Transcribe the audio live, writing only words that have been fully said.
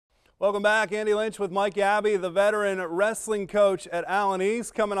Welcome back. Andy Lynch with Mike Abbey, the veteran wrestling coach at Allen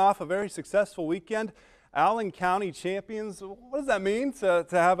East, coming off a very successful weekend. Allen County champions. What does that mean to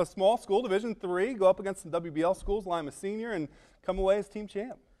have a small school, Division III, go up against some WBL schools, Lima Senior, and come away as team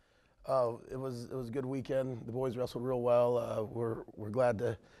champ? It was a good weekend. The boys wrestled real well. We're glad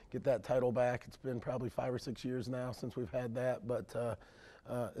to get that title back. It's been probably 5 or 6 years now since we've had that, but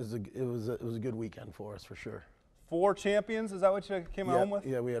it was a good weekend for us for sure. 4 champions, is that what you came home with?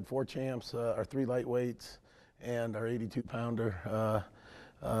 Yeah, we had 4 champs, our 3 lightweights, and our 82-pounder.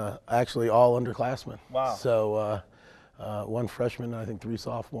 Actually, all underclassmen. Wow. So 1 freshman, and I think 3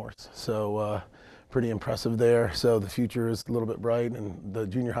 sophomores. So pretty impressive there. So the future is a little bit bright, and the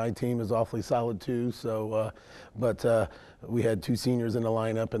junior high team is awfully solid too. So, but we had 2 seniors in the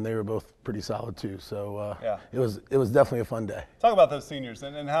lineup, and they were both pretty solid too. So yeah. it was definitely a fun day. Talk about those seniors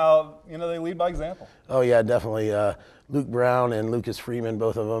and how they lead by example. Oh yeah, definitely. Luke Brown and Lucas Freeman,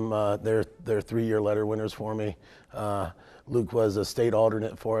 both of them, they're 3-year letter winners for me. Luke was a state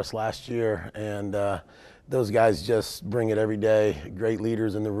alternate for us last year, and those guys just bring it every day. Great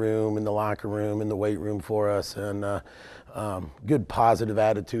leaders in the room, in the locker room, in the weight room for us, and good positive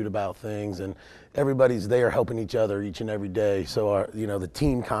attitude about things. And everybody's there helping each other each and every day. So the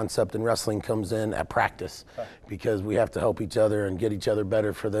team concept in wrestling comes in at practice, because we have to help each other and get each other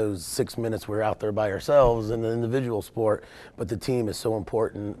better for those 6 minutes we're out there by ourselves in the individual sport. But the team is so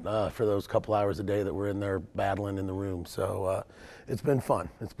important for those couple hours a day that we're in there battling in the room. So it's been fun.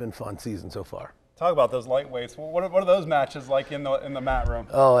 It's been a fun season so far. Talk about those lightweights. What are those matches like in the mat room?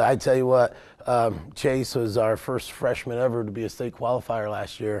 Oh, I tell you what, Chase was our first freshman ever to be a state qualifier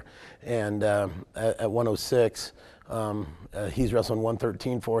last year, and at 106, he's wrestling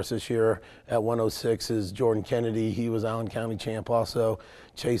 113 for us this year. At 106 is Jordan Kennedy. He was Allen County champ also.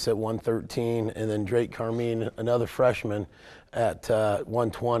 Chase at 113, and then Drake Carmine, another freshman, at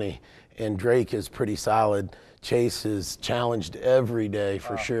 120. And Drake is pretty solid. Chase is challenged every day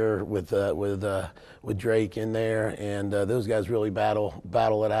for sure with Drake in there, and those guys really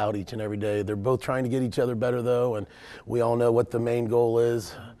battle it out each and every day. They're both trying to get each other better though, and we all know what the main goal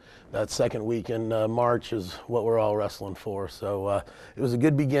is. That second week in March is what we're all wrestling for. So it was a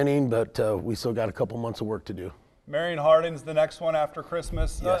good beginning, but we still got a couple months of work to do. Marion Harding's the next one after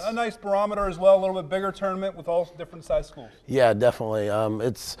Christmas. Yes. A nice barometer as well, a little bit bigger tournament with all different size schools. Yeah, definitely.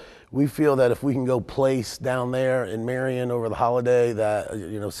 We feel that if we can go place down there in Marion over the holiday,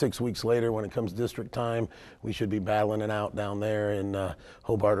 that 6 weeks later when it comes district time, we should be battling it out down there in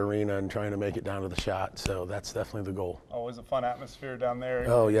Hobart Arena and trying to make it down to the shot. So that's definitely the goal. Always a fun atmosphere down there.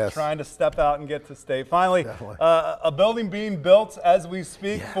 Oh yes. Trying to step out and get to state. Finally, Definitely. A building being built as we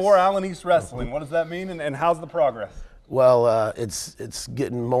speak for Allen East Wrestling. What does that mean, and how's the progress? Well, it's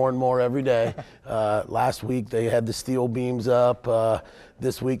getting more and more every day. Last week they had the steel beams up.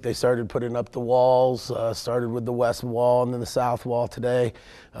 This week they started putting up the walls, started with the west wall and then the south wall today.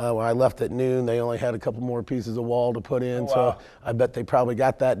 When I left at noon, they only had a couple more pieces of wall to put in, so I bet they probably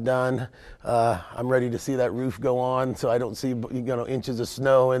got that done. I'm ready to see that roof go on, so I don't see inches of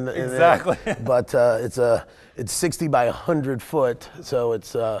snow in the exactly. But it's 60 by 100 foot, so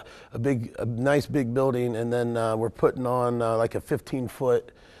it's a nice big building, and then we're putting on like a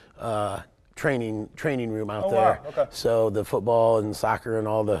 15-foot training room out there. Wow. Okay. So the football and soccer and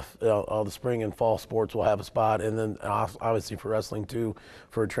all the spring and fall sports will have a spot, and then obviously for wrestling too,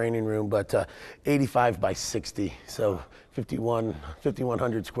 for a training room. But 85 by 60, so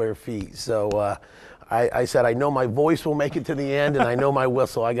 5,100 square feet. So I said I know my voice will make it to the end, and I know my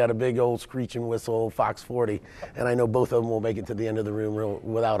whistle. I got a big old screeching whistle, Fox 40, and I know both of them will make it to the end of the room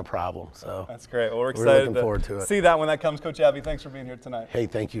without a problem. So that's great. Well, we're excited looking forward to it. See that when that comes. Coach Abbey, thanks for being here tonight. Hey,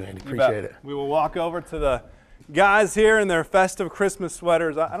 thank you, Andy. Appreciate it. We will walk over to the guys here in their festive Christmas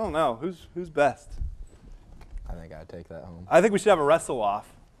sweaters. I don't know who's best. I think I'd take that home. I think we should have a wrestle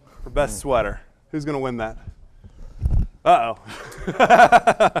off for best sweater. Who's going to win that? Uh-oh.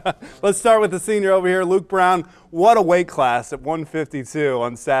 Let's start with the senior over here, Luke Brown. What a weight class at 152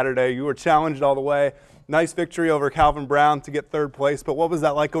 on Saturday. You were challenged all the way. Nice victory over Calvin Brown to get 3rd place, but what was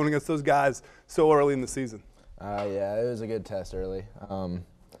that like going against those guys so early in the season? Yeah, it was a good test early.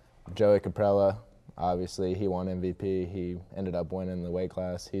 Joey Caprella, obviously, he won MVP. He ended up winning the weight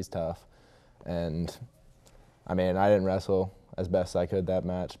class. He's tough. And, I mean, I didn't wrestle as best I could that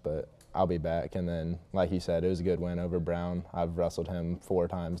match, but I'll be back. And then, like you said, it was a good win over Brown. I've wrestled him 4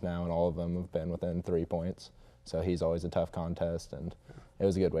 times now, and all of them have been within 3 points. So he's always a tough contest, and it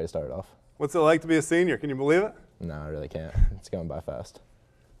was a good way to start off. What's it like to be a senior? Can you believe it? No, I really can't. It's going by fast.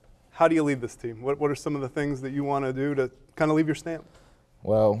 How do you lead this team? What are some of the things that you want to do to kind of leave your stamp?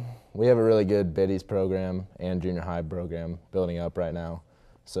 Well, we have a really good biddies program and junior high program building up right now.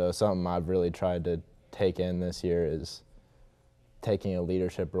 So something I've really tried to take in this year is taking a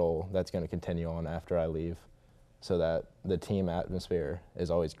leadership role that's going to continue on after I leave, so that the team atmosphere is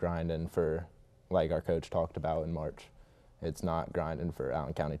always grinding for, like our coach talked about in March. It's not grinding for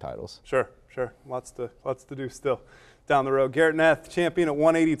Allen County titles. Sure. Lots to do still down the road. Garrett Neth, champion at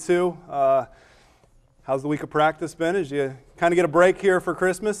 182. How's the week of practice been? As you kind of get a break here for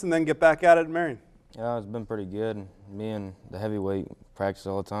Christmas and then get back at it in Marion? Yeah, it's been pretty good. Me and the heavyweight practice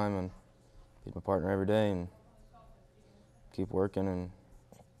all the time, and he's my partner every day, and keep working, and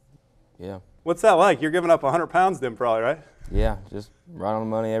yeah. What's that like? You're giving up 100 pounds then probably, right? Yeah, just right on the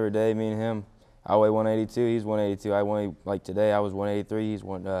money every day, me and him. I weigh 182, he's 182. I weigh, like today, I was 183, he's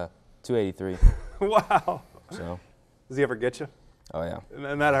 283. Wow. So. Does he ever get you? Oh, yeah.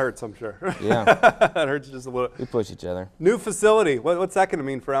 And that hurts, I'm sure. Yeah. That hurts just a little. We push each other. New facility. What's that going to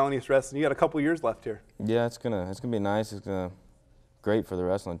mean for Allen East Wrestling? You got a couple years left here. Yeah, it's gonna be nice. It's great for the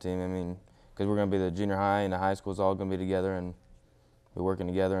wrestling team. I mean, because we're gonna be the junior high and the high school's all gonna be together and be working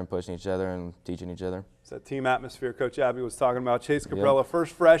together and pushing each other and teaching each other. It's that team atmosphere Coach Abbey was talking about. Chase Caprella,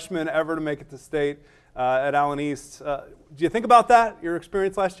 first freshman ever to make it to state at Allen East. Do you think about that? Your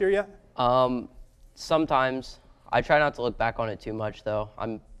experience last year yet? Sometimes. I try not to look back on it too much, though.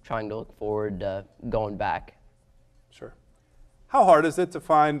 I'm trying to look forward to going back. Sure. How hard is it to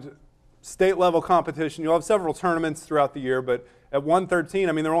find state-level competition? You'll have several tournaments throughout the year, but at 113,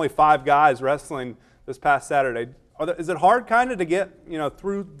 I mean, there are only 5 guys wrestling this past Saturday. Is it hard kind of to get,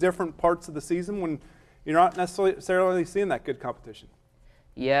 through different parts of the season when you're not necessarily seeing that good competition?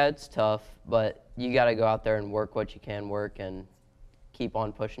 Yeah, it's tough, but you got to go out there and work what you can work and keep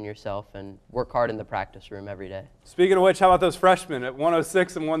on pushing yourself and work hard in the practice room every day. Speaking of which, how about those freshmen at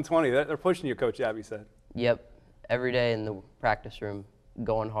 106 and 120? They're pushing you, Coach Abbey said. Yep, every day in the practice room,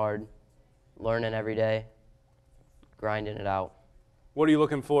 going hard, learning every day, grinding it out. What are you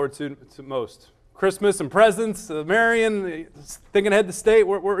looking forward to most? Christmas and presents, Marion, thinking ahead to state.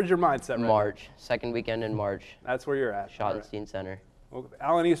 Where is your mindset right now? March, second weekend in March. That's where you're at. Schottenstein Center. Well,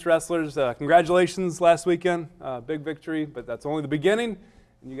 Allen East Wrestlers, congratulations last weekend. Big victory, but that's only the beginning.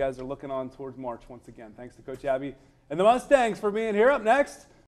 And you guys are looking on towards March once again. Thanks to Coach Abbey and the Mustangs for being here. Up next,